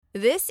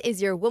This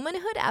is your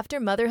Womanhood After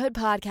Motherhood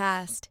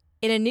podcast.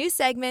 In a new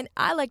segment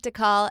I like to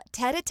call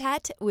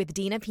Tête-à-Tête with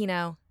Dina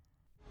Pino.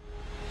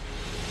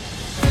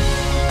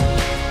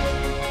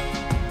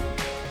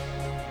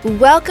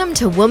 Welcome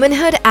to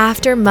Womanhood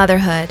After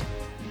Motherhood.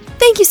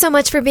 Thank you so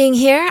much for being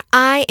here.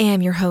 I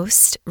am your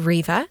host,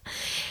 Riva.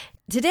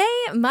 Today,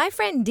 my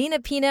friend Dina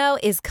Pino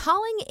is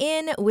calling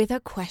in with a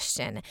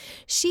question.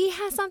 She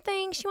has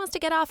something she wants to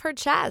get off her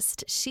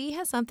chest. She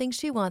has something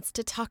she wants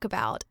to talk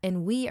about,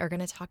 and we are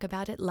going to talk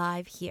about it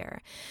live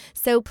here.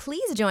 So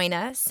please join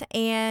us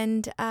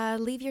and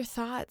leave your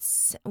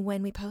thoughts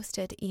when we post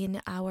it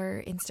in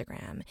our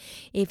Instagram.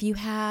 If you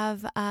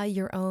have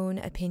your own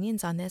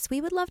opinions on this,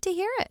 we would love to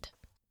hear it.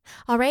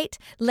 All right,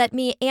 let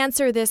me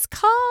answer this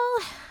call.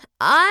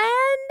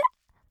 And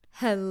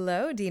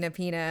hello, Dina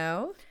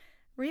Pino.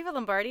 Riva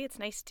Lombardi, it's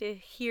nice to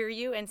hear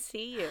you and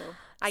see you.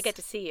 I get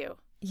to see you.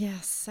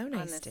 Yes, so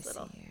nice to see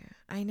you.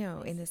 I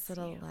know, in this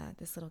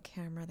little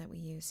camera that we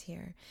use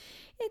here.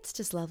 It's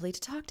just lovely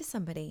to talk to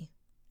somebody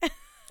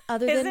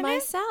other than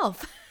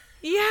myself.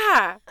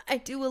 Yeah. I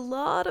do a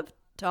lot of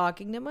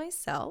talking to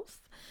myself.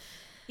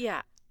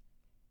 Yeah.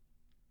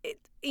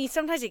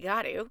 Sometimes you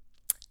got to.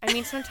 I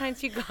mean,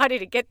 sometimes you got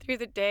to get through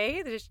the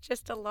day. There's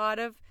just a lot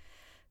of,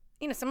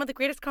 some of the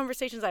greatest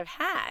conversations I've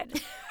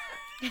had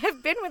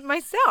have been with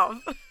myself.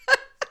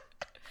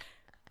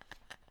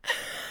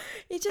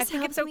 It just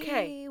helps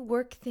me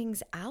work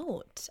things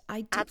out.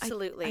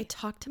 Absolutely. I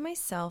talk to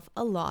myself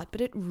a lot, but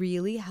it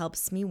really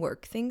helps me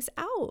work things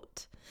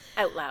out.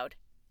 Out loud.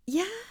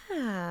 Yeah.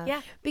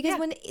 Because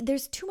when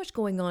there's too much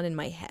going on in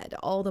my head,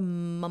 all the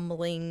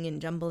mumbling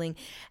and jumbling.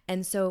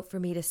 And so for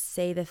me to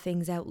say the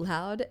things out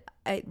loud,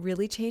 it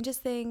really changes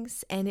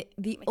things. And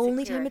the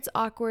only time it's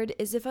awkward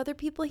is if other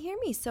people hear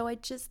me. So I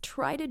just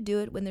try to do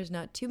it when there's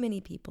not too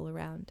many people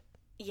around.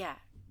 Yeah.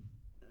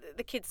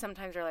 The kids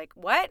sometimes are like,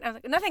 what? I was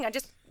like, nothing. I'm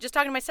just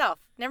talking to myself.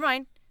 Never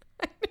mind.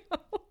 I know.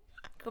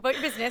 Go about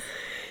your business.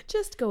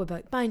 Just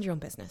mind your own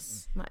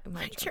business.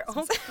 Mind your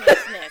own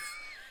business.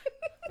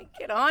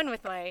 Get on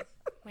with my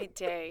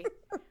day.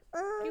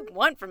 What do you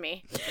want from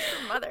me? Just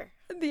your mother.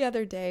 The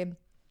other day,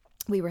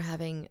 we were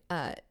having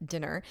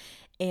dinner,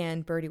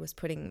 and Birdie was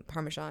putting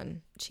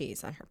Parmesan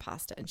cheese on her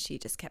pasta, and she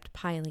just kept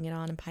piling it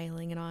on and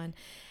piling it on.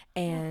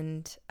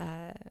 And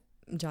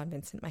John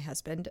Vincent, my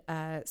husband,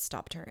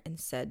 stopped her and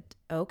said,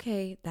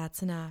 "Okay,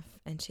 that's enough."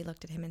 And she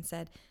looked at him and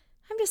said,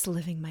 "I'm just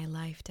living my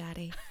life,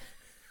 Daddy."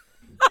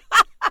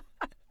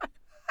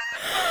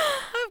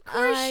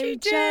 I'm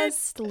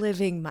just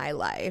living my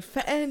life.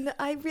 And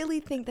I really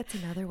think that's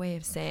another way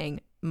of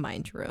saying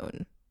mind your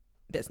own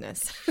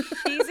business.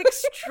 She's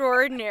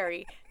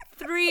extraordinary.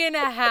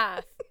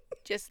 3.5.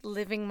 Just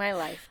living my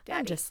life, Daddy.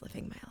 I'm just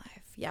living my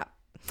life. Yeah.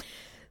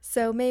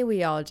 So may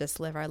we all just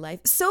live our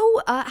life.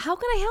 So how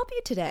can I help you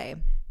today?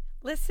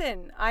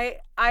 Listen,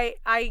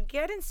 I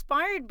get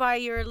inspired by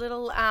your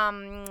little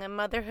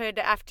womanhood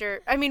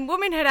after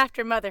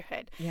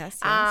motherhood. Yes.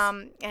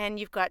 And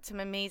you've got some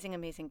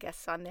amazing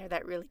guests on there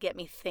that really get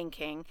me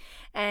thinking.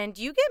 And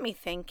you get me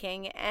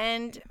thinking.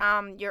 And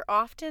you're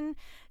often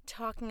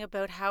talking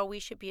about how we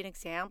should be an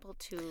example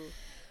to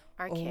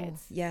our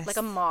kids. Yes. Like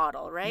a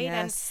model, right?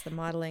 Yes, the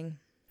modeling.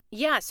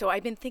 Yeah, so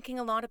I've been thinking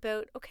a lot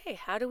about, okay,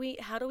 how do we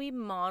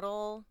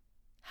model?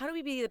 How do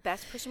we be the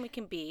best person we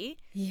can be?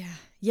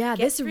 Yeah.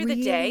 This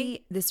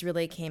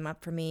really came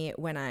up for me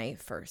when I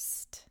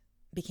first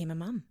became a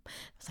mom. I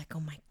was like,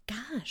 oh my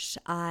gosh,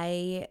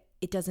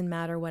 it doesn't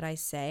matter what I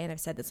say. And I've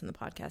said this on the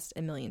podcast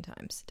a million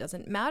times. It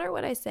doesn't matter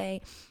what I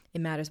say. It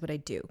matters what I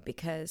do,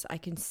 because I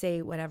can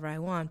say whatever I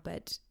want,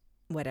 but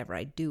whatever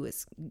I do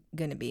is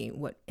going to be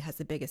what has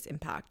the biggest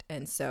impact.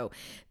 And so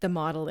the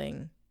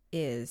modeling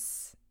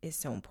is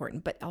so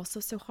important, but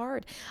also so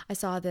hard. I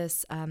saw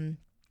this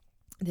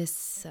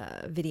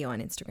video on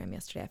Instagram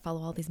yesterday. I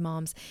follow all these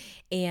moms,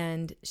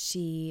 and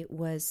she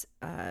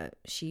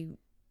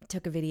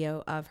took a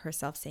video of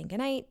herself saying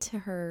goodnight to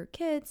her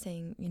kids,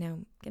 saying,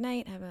 good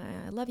night,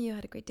 I love you,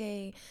 had a great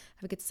day,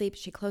 have a good sleep.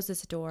 She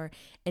closes the door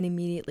and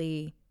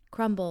immediately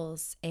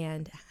crumbles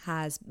and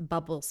has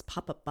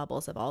pop-up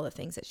bubbles of all the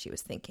things that she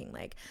was thinking.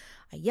 Like,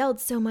 I yelled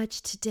so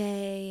much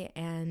today,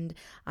 and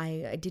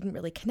I didn't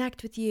really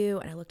connect with you,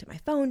 and I looked at my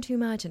phone too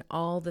much, and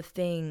all the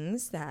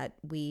things that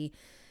we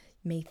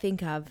may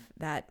think of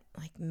that,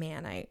 like,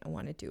 man, I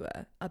want to do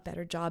a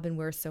better job, and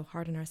we're so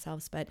hard on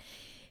ourselves, but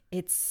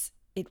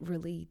it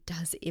really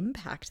does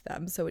impact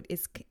them. So it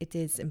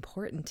is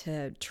important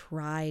to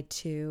try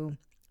to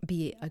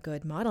be a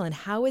good model. And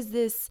how is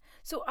this?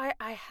 So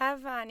I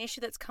have an issue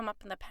that's come up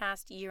in the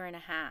past 1.5 years,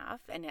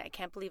 and I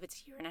can't believe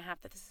it's 1.5 years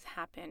that this has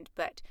happened,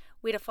 but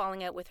we had a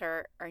falling out with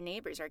our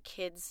neighbors. Our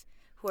kids,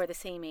 who are the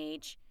same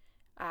age,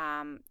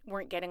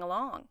 weren't getting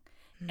along.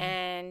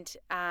 And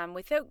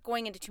without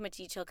going into too much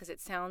detail, because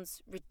it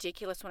sounds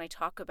ridiculous when I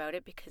talk about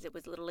it, because it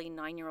was literally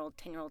 9-year-old,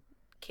 10-year-old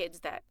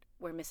kids that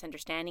were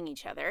misunderstanding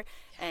each other.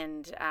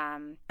 And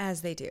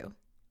as they do,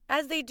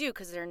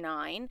 because they're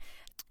 9.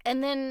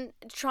 And then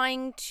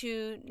trying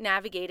to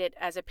navigate it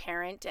as a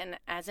parent and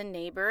as a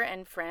neighbor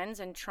and friends,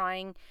 and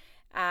trying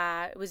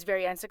It was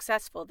very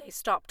unsuccessful. They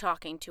stopped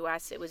talking to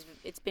us.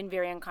 It's been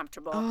very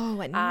uncomfortable. Oh,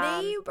 a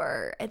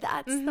neighbor.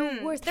 That's the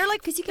worst. They're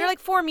like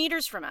 4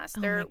 meters from us.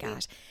 Oh my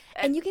gosh.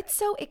 And you get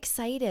so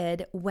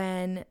excited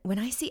when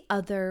I see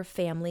other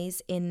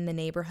families in the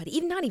neighborhood,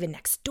 not even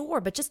next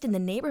door, but just in the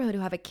neighborhood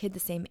who have a kid the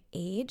same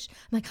age.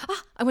 I'm like,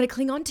 I want to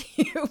cling on to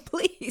you.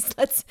 Please,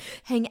 let's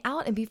hang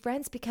out and be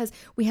friends because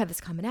we have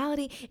this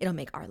commonality. It'll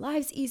make our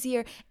lives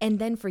easier. And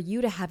then for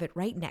you to have it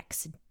right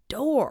next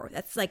door,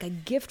 that's like a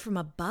gift from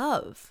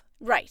above.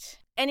 Right.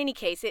 In any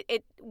case,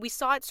 we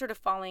saw it sort of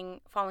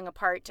falling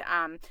apart.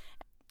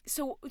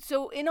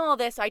 So in all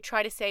this, I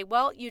try to say,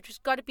 well, you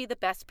just got to be the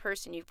best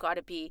person. You've got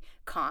to be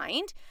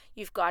kind.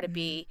 You've got to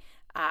be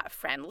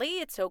friendly.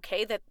 It's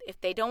okay that if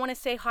they don't want to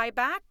say hi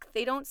back,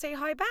 they don't say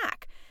hi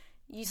back.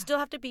 You still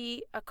have to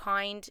be a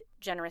kind,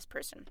 generous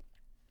person.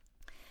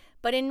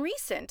 But in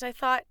recent, I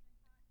thought,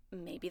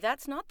 maybe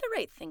that's not the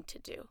right thing to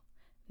do.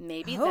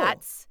 Maybe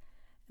that's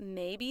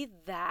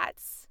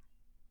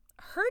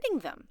hurting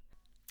them.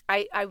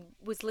 I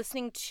was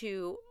listening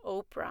to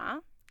Oprah,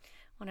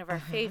 one of our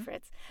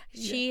favorites.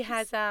 She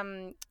has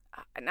now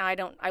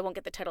I won't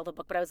get the title of the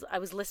book, but I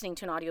was listening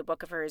to an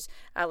audiobook of hers.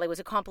 It was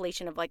a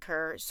compilation of like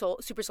her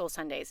Super Soul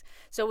Sundays.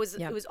 So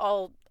it was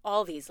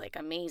all these like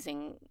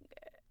amazing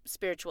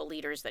spiritual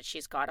leaders that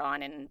she's got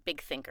on and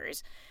big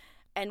thinkers.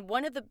 And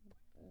one of the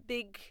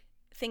big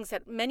things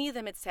that many of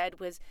them had said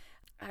was,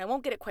 and I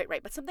won't get it quite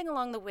right, but something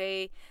along the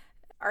way,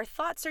 our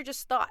thoughts are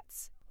just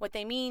thoughts. What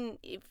they mean,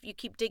 if you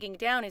keep digging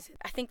down, is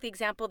I think the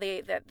example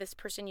that this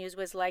person used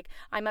was like,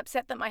 I'm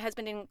upset that my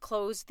husband didn't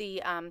close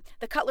the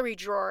cutlery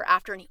drawer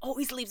after, and he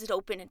always leaves it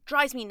open. It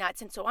drives me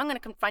nuts, and so I'm going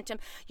to confront him.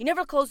 You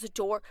never close the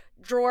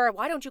drawer.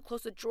 Why don't you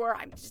close the drawer?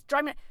 I'm just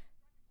driving me.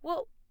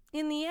 Well,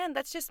 in the end,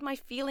 that's just my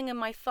feeling and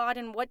my thought,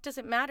 and what does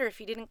it matter if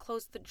he didn't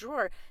close the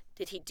drawer?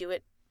 Did he do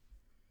it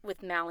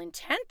with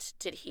malintent?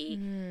 Did he,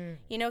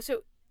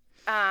 so,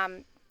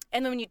 and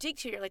then when you dig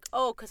to it, you're like,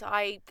 oh, because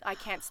I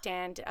can't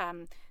stand,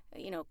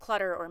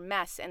 clutter or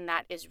mess, and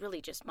that is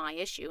really just my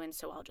issue, and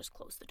so I'll just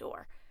close the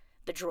drawer,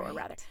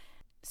 rather.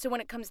 So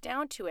when it comes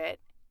down to it,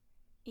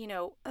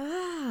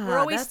 we're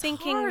always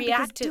thinking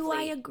reactively. Do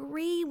I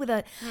agree with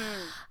it?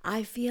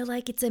 I feel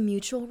like it's a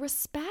mutual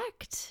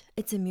respect.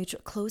 It's a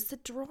mutual, close the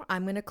drawer.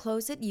 I'm going to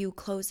close it. You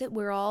close it.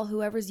 We're all,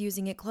 whoever's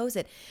using it, close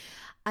it.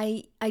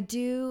 I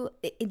do.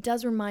 It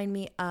does remind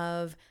me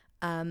of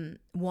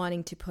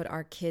wanting to put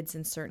our kids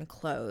in certain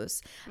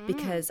clothes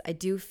because I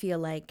do feel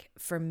like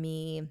for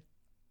me,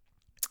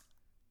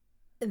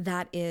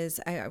 that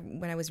is,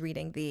 when I was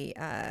reading the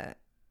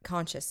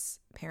conscious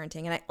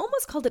parenting, and I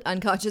almost called it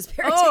unconscious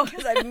parenting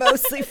because I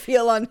mostly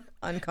feel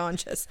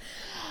unconscious.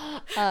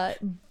 But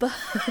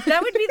that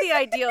would be the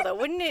ideal, though,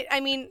 wouldn't it? I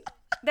mean,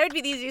 that would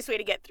be the easiest way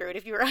to get through it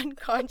if you were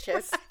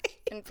unconscious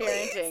in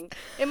parenting.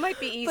 It might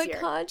be easier. But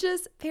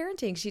conscious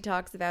parenting, she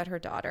talks about her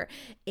daughter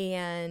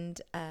and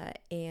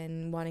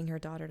wanting her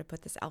daughter to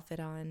put this outfit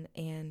on,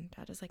 and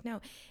Dad was like, no.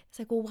 It's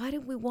like, well, why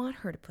did we want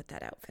her to put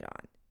that outfit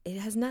on? It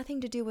has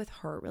nothing to do with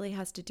her. It really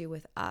has to do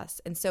with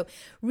us. And so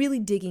really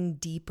digging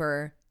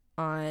deeper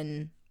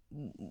on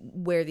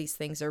where these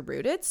things are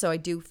rooted. So I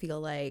do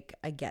feel like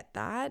I get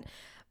that.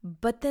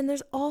 But then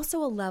there's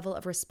also a level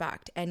of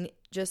respect. And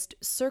just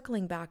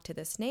circling back to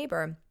this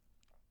neighbor,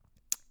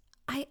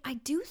 I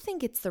do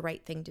think it's the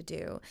right thing to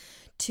do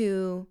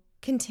to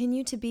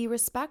continue to be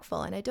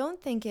respectful. And I don't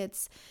think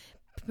it's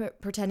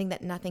pretending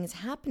that nothing's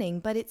happening,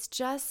 but it's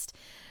just...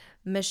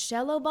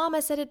 Michelle Obama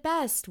said it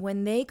best,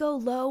 when they go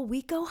low,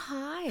 we go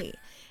high.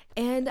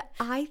 And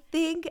I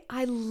think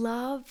that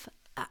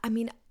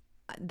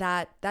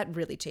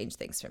really changed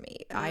things for me.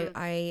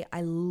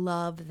 I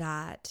love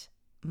that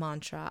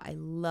mantra. I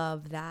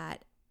love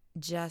that,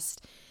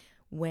 just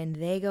when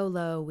they go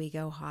low, we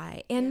go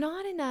high. And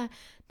not in a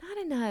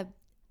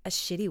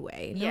shitty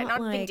way.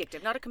 Not like,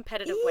 vindictive, not a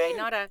competitive way,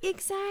 not a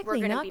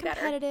exactly, not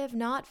competitive,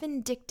 not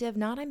vindictive,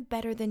 not I'm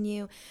better than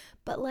you,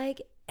 but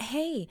like,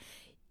 hey,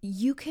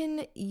 you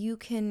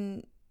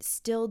can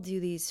still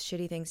do these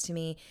shitty things to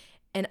me,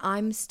 and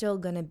I'm still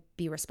going to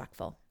be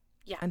respectful.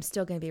 Yeah. I'm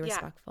still going to be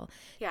respectful.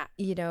 Yeah.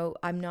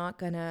 I'm not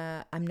going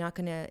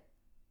to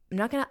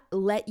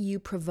let you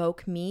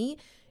provoke me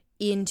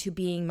into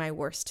being my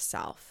worst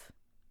self.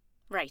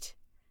 Right.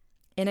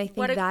 And I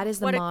think that is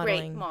the modeling. What a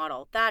great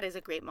model. That is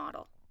a great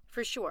model,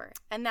 for sure.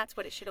 And that's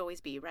what it should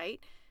always be,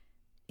 right?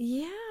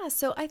 Yeah,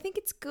 so I think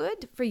it's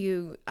good for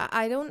you.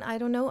 I don't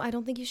know. I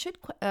don't think you should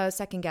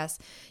second guess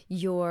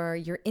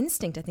your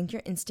instinct. I think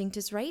your instinct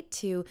is right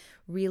to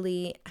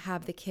really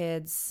have the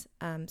kids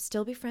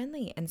still be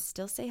friendly and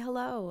still say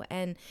hello.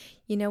 And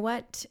you know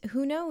what?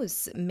 Who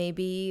knows?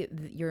 Maybe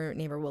your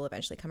neighbor will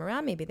eventually come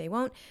around. Maybe they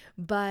won't.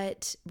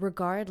 But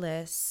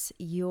regardless,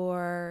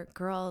 your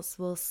girls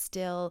will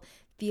still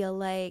feel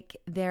like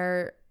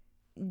they're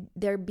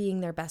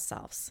being their best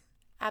selves.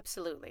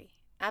 Absolutely.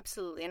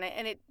 Absolutely.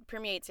 And it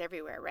permeates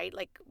everywhere, right?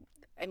 Like,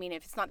 I mean,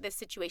 if it's not this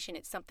situation,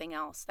 it's something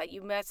else that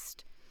you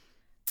must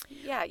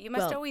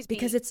always be.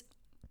 Because it's,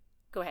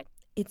 go ahead.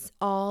 It's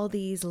all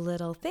these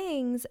little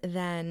things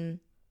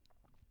then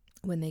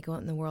when they go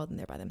out in the world and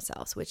they're by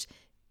themselves, which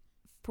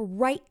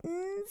frightens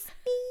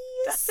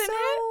me Doesn't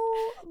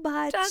so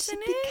much Doesn't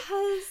it?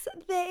 because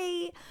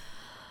they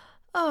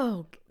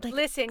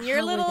listen, how your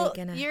are they little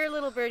gonna- your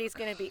little birdie's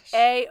gonna be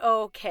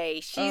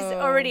A-okay. She's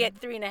already at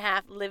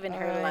 3.5 living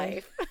her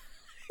life.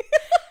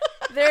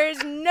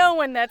 There's no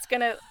one that's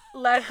gonna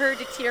let her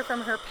deter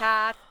from her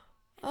path.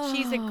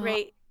 She's a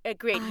great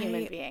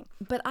human being.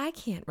 But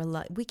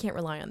we can't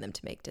rely on them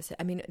to make decisions.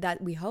 I mean,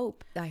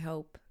 I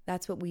hope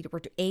that's what we're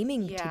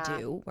aiming to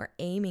do. We're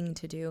aiming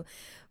to do,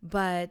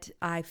 but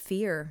I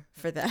fear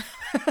for them.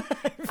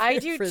 I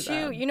do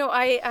too. You know,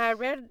 I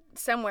read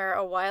somewhere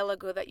a while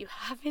ago that you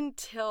have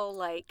until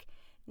like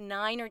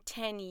 9 or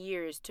 10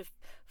 years to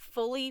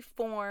fully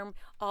form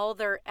all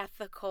their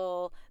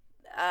ethical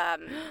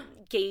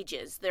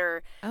gauges.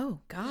 Their oh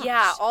gosh,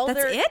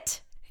 that's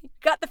it.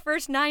 Got the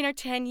first 9 or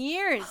 10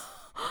 years,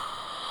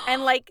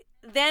 and like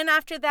then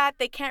after that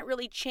they can't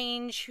really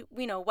change.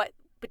 You know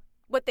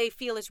what they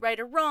feel is right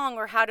or wrong,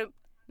 or how to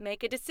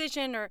make a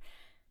decision, or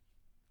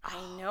I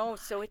know.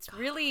 So it's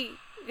really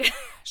gonna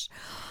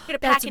pack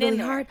That's it really in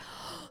there. hard.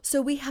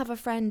 So we have a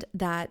friend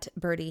that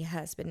Birdie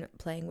has been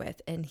playing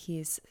with, and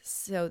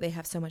they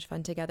have so much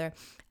fun together.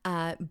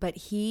 But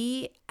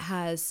he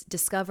has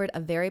discovered a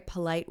very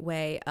polite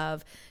way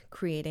of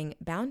creating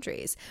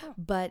boundaries.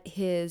 But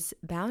his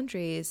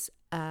boundaries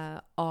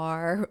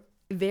are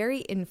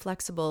very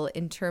inflexible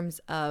in terms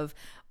of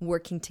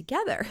working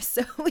together.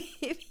 So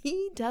if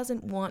he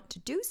doesn't want to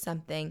do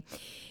something,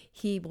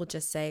 he will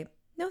just say,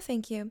 no,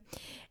 thank you.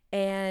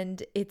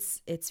 And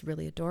it's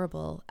really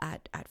adorable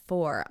at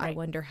 4. Right. I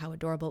wonder how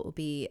adorable it will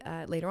be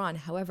later on.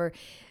 However,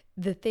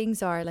 the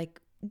things are like,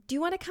 do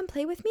you want to come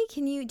play with me?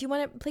 Do you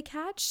want to play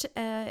catch?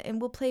 And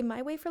we'll play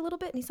my way for a little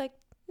bit. And he's like,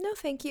 no,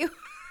 thank you.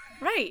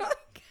 Right.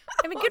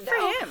 I mean, good for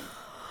him.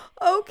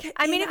 Okay.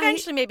 I mean,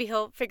 eventually maybe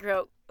he'll figure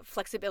out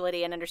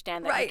flexibility and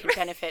understand that he can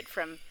benefit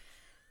from.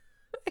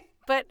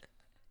 But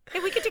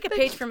if we could take a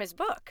page from his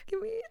book.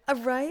 Can we?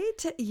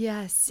 Right?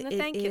 Yes. No,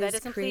 thank you. That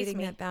doesn't creating please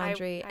me. that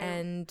boundary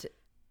and.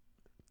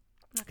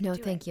 No,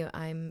 thank you.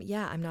 I'm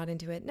not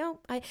into it. No,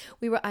 I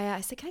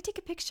said, can I take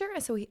a picture?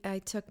 And so I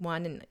took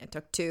 1 and I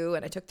took 2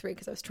 and I took 3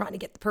 because I was trying to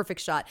get the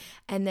perfect shot.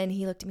 And then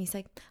he looked at me, he's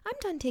like, I'm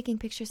done taking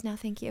pictures now.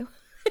 Thank you.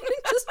 And he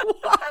just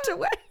walked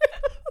away.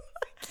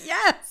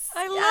 Yes.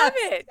 I love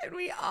it. Can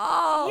we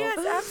all? Yes,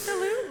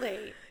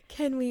 absolutely.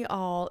 Can we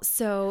all?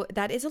 So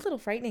that is a little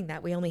frightening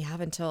that we only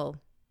have until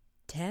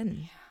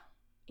 10.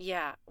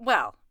 Yeah.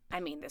 Well, I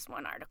mean, this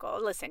one article.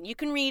 Listen, you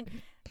can read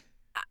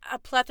a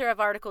plethora of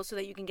articles so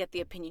that you can get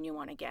the opinion you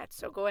want to get.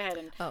 So go ahead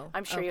and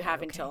I'm sure you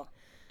have until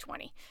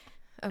 20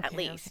 at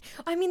least.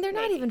 Okay. I mean, they're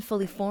not even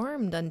fully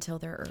formed until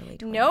their early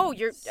 20s. No,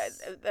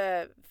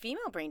 the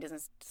female brain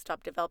doesn't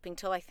stop developing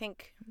till I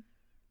think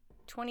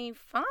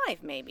 25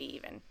 maybe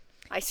even.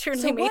 I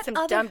certainly made some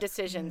dumb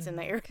decisions in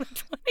the early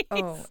 20s.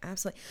 Oh,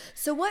 absolutely.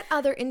 So what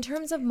other, in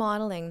terms of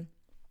modeling,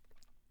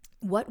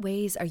 what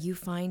ways are you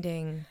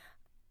finding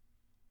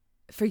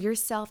for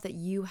yourself that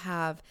you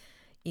have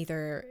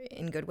either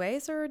in good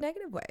ways or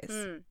negative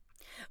ways?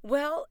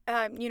 Well,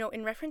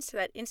 in reference to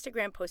that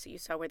Instagram post that you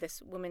saw where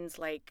this woman's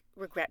like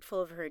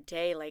regretful of her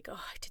day, like, oh,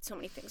 I did so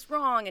many things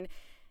wrong. And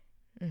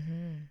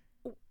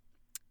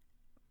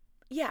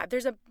yeah,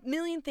 there's a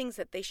million things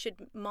that they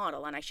should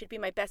model, and I should be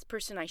my best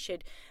person. I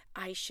should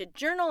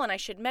journal, and I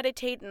should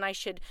meditate, and I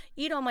should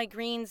eat all my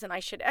greens, and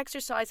I should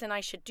exercise, and I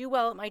should do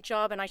well at my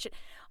job, and I should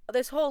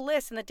this whole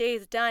list, and the day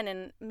is done,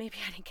 and maybe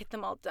I didn't get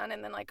them all done,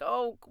 and then like,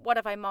 oh, what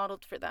have I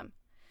modeled for them?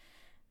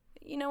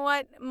 You know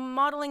what?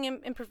 Modeling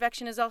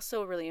imperfection is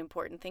also a really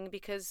important thing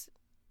because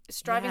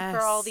striving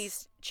for all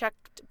these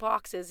checked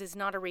boxes is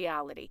not a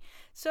reality.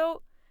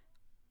 So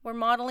we're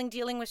modeling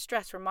dealing with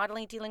stress. We're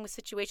modeling dealing with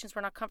situations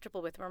we're not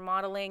comfortable with. We're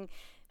modeling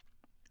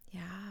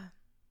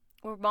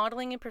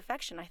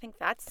imperfection. I think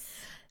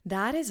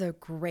that is a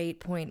great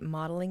point.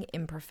 Modeling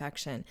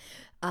imperfection.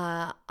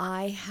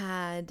 I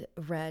had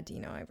read,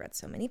 I read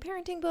so many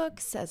parenting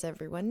books, as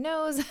everyone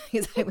knows,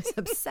 because I was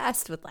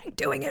obsessed with like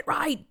doing it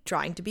right,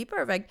 trying to be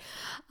perfect.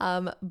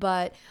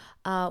 But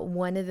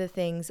one of the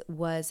things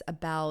was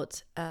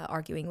about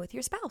arguing with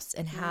your spouse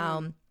and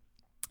how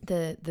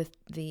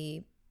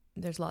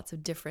there's lots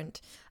of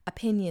different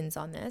opinions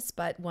on this,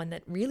 but one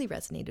that really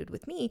resonated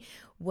with me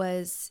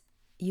was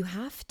you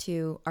have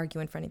to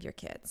argue in front of your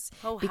kids.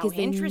 Oh, because how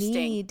they interesting.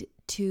 need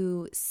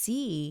to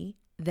see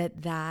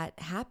that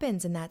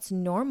happens and that's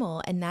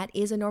normal and that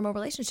is a normal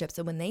relationship.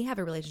 So when they have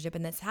a relationship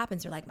and this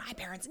happens, they're like, my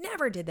parents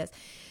never did this.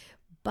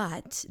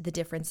 But the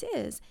difference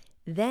is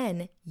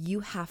then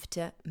you have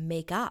to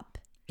make up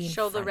in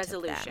show the front of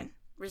them. resolution,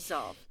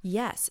 resolve.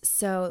 Yes.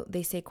 So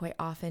they say quite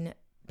often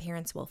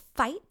parents will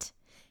fight,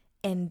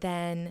 and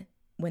then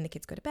when the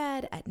kids go to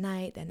bed at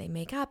night, then they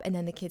make up, and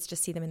then the kids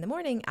just see them in the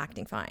morning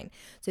acting fine.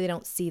 So they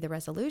don't see the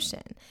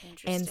resolution.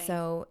 And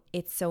so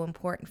it's so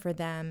important for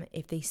them,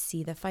 if they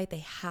see the fight,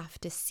 they have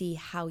to see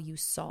how you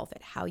solve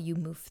it, how you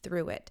move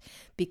through it,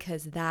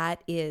 because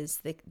that is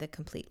the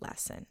complete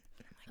lesson.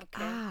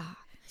 Okay.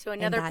 So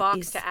another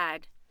box to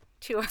add.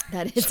 to our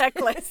That is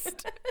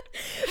checklist.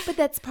 But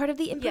that's part of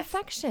the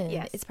imperfection.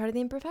 Yes. It's part of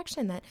the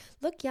imperfection that,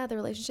 look, yeah, the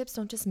relationships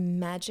don't just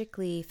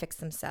magically fix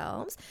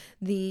themselves.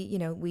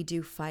 We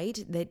do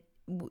fight. That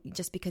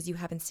just because you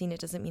haven't seen it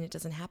doesn't mean it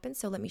doesn't happen.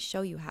 So let me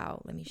show you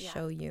how. Let me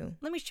show you.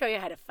 Let me show you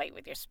how to fight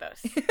with your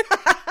spouse.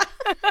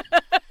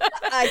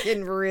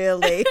 I'm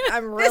really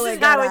This is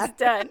how it's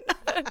done.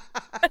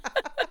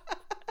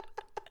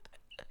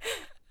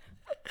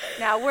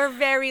 Now, we're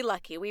very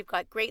lucky. We've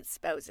got great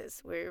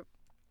spouses.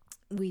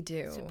 We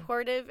do.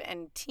 Supportive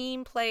and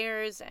team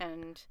players,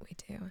 and We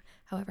do.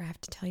 However, I have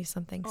to tell you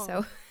something.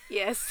 Oh.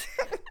 Yes.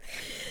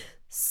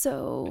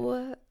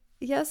 So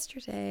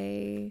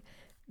yesterday,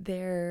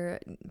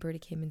 Birdie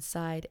came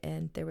inside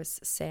and there was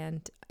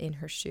sand in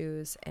her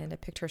shoes, and I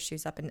picked her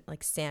shoes up and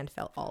like sand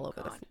fell all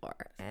over the floor,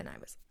 and I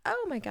was,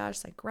 oh my gosh!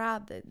 So I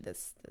grabbed the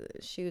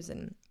shoes,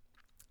 and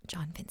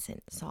John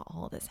Vincent saw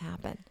all this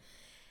happen,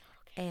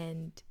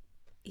 and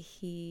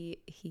he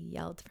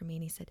yelled for me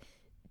and he said,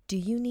 "Do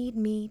you need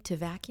me to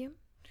vacuum?"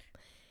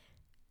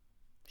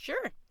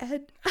 Sure.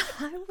 And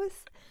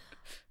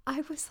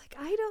I was like,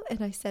 I don't,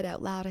 and I said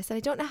out loud, I said, I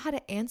don't know how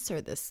to answer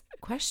this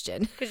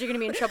question. Because you're going to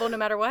be in trouble no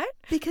matter what?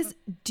 Because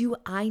do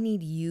I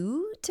need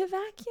you to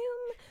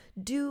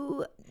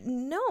vacuum?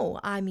 No,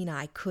 I mean,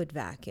 I could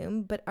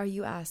vacuum, but are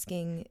you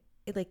asking,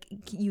 like,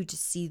 you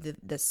just see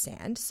the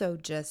sand, so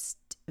just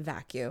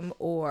vacuum,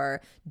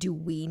 or do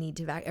we need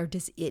to vacuum, or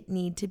does it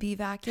need to be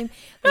vacuumed?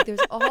 Like, there's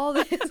all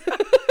this.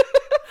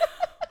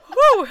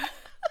 Woo!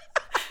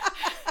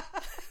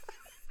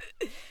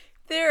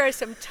 There are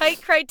some tight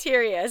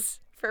criterias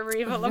for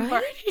Riva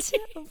Lombardi.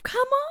 Right?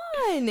 Come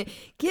on.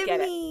 Give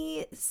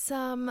me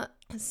some.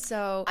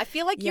 So I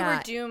feel like you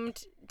were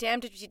doomed,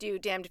 damned if you do,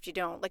 damned if you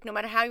don't. Like, no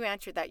matter how you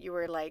answered that, you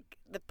were like,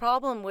 the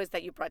problem was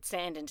that you brought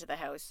sand into the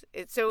house.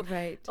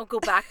 I'll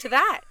go back to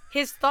that.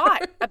 His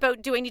thought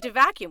about do I need to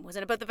vacuum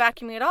wasn't about the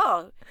vacuuming at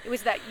all. It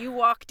was that you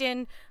walked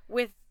in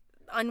with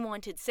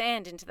unwanted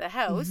sand into the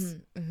house,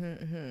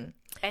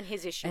 and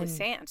his issue was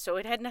sand. So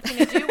it had nothing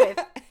to do with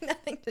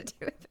nothing to do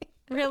with me.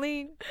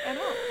 Really at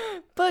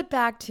all. But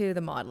back to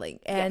the modeling.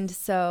 And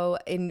so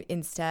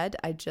instead,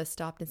 I just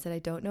stopped and said, I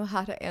don't know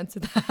how to answer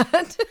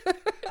that.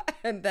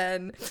 and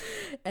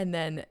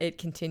then it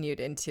continued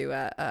into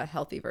a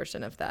healthy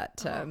version of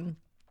that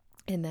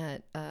in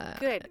that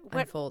Good.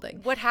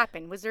 Unfolding. What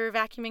happened? Was there a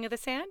vacuuming of the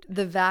sand?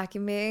 The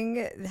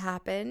vacuuming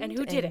happened. And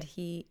who did it?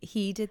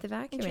 He did the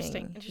vacuuming.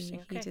 Interesting.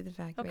 He did the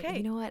vacuuming. Okay.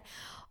 You know what?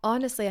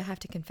 Honestly, I have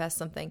to confess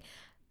something.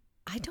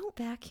 I don't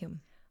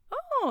vacuum.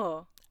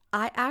 Oh.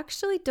 I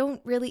actually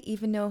don't really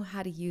even know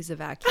how to use a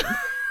vacuum.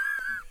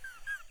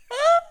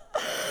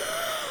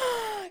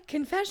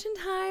 Confession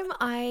time,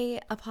 I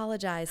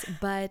apologize,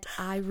 but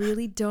I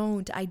really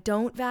don't. I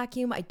don't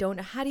vacuum. I don't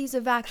know how to use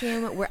a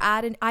vacuum.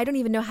 I don't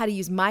even know how to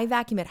use my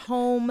vacuum at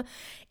home.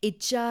 I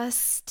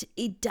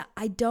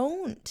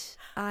don't.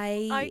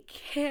 I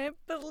can't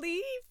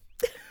believe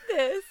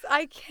this.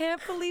 I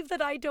can't believe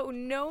that I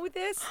don't know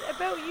this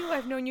about you.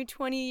 I've known you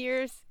 20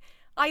 years.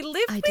 I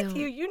lived with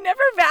you. You never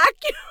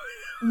vacuumed.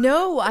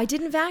 No, I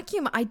didn't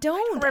vacuum. I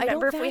don't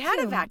remember if vacuum. we had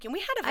a vacuum. We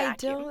had a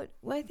vacuum.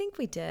 I think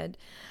we did.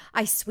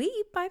 I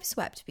sweep. I've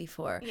swept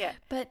before. Yeah.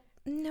 But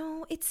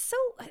no, it's so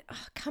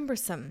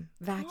cumbersome,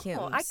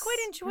 vacuums. Oh, I quite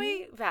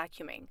enjoy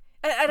vacuuming.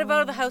 Out of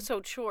all the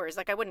household chores,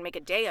 like I wouldn't make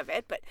a day of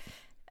it, but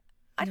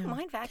I don't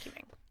mind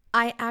vacuuming.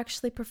 I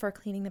actually prefer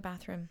cleaning the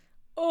bathroom.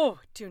 Oh,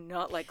 do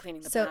not like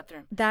cleaning the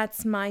bathroom.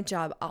 That's my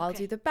job. I'll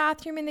do the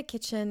bathroom and the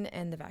kitchen,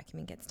 and the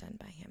vacuuming gets done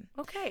by him.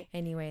 Okay.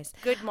 Anyways.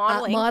 Good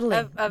modeling.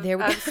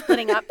 Of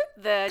splitting up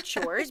the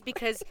chores,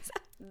 because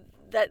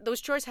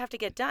those chores have to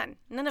get done.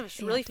 None of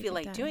us really feel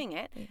like doing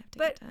it.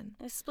 But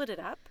split it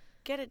up.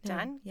 Get it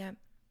done. Yeah.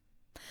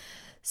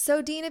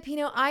 So, Dina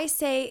Pino, I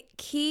say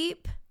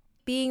keep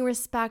being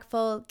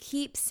respectful,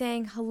 keep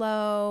saying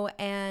hello,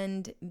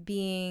 and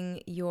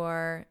being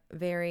your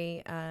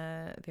very,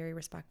 very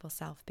respectful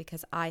self,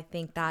 because I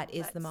think that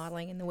is the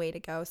modeling and the way to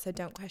go. So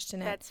don't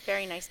question it. That's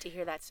very nice to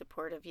hear that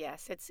supportive.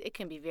 Yes, it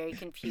can be very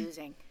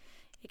confusing.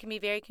 It can be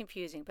very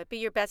confusing, but be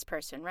your best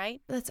person,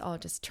 right? Let's all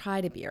just try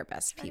to be our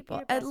best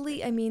people. At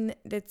least, I mean,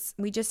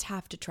 we just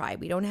have to try.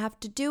 We don't have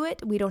to do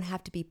it. We don't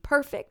have to be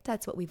perfect.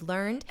 That's what we've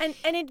learned. And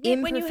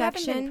admit when you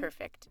haven't been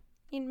perfect.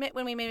 Admit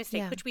when we made a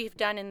mistake, which we have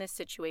done in this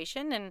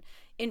situation and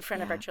in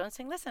front of our children,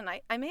 saying, listen,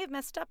 I may have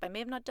messed up. I may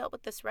have not dealt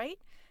with this right,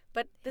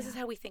 but this is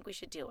how we think we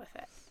should deal with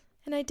it.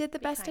 And I did the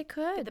best I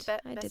could.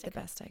 I did the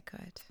best I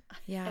could.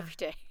 Yeah. Every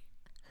day.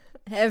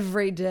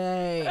 Every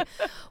day.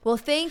 Well,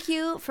 thank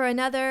you for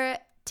another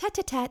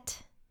tete-a-tete.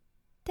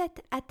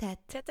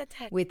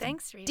 Tete-a-tete. With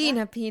Thanks, Rita.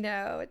 Dina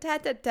Pino.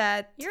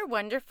 Tete-a-tete. You're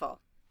wonderful.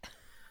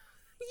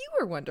 You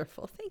were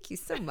wonderful. Thank you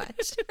so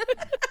much.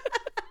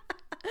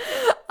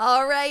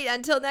 All right,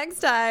 until next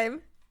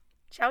time.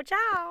 Ciao,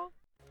 ciao.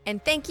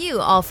 And thank you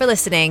all for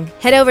listening.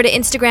 Head over to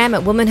Instagram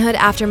at Womanhood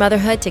After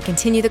Motherhood to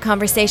continue the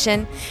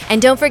conversation.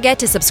 And don't forget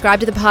to subscribe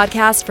to the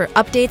podcast for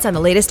updates on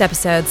the latest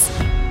episodes.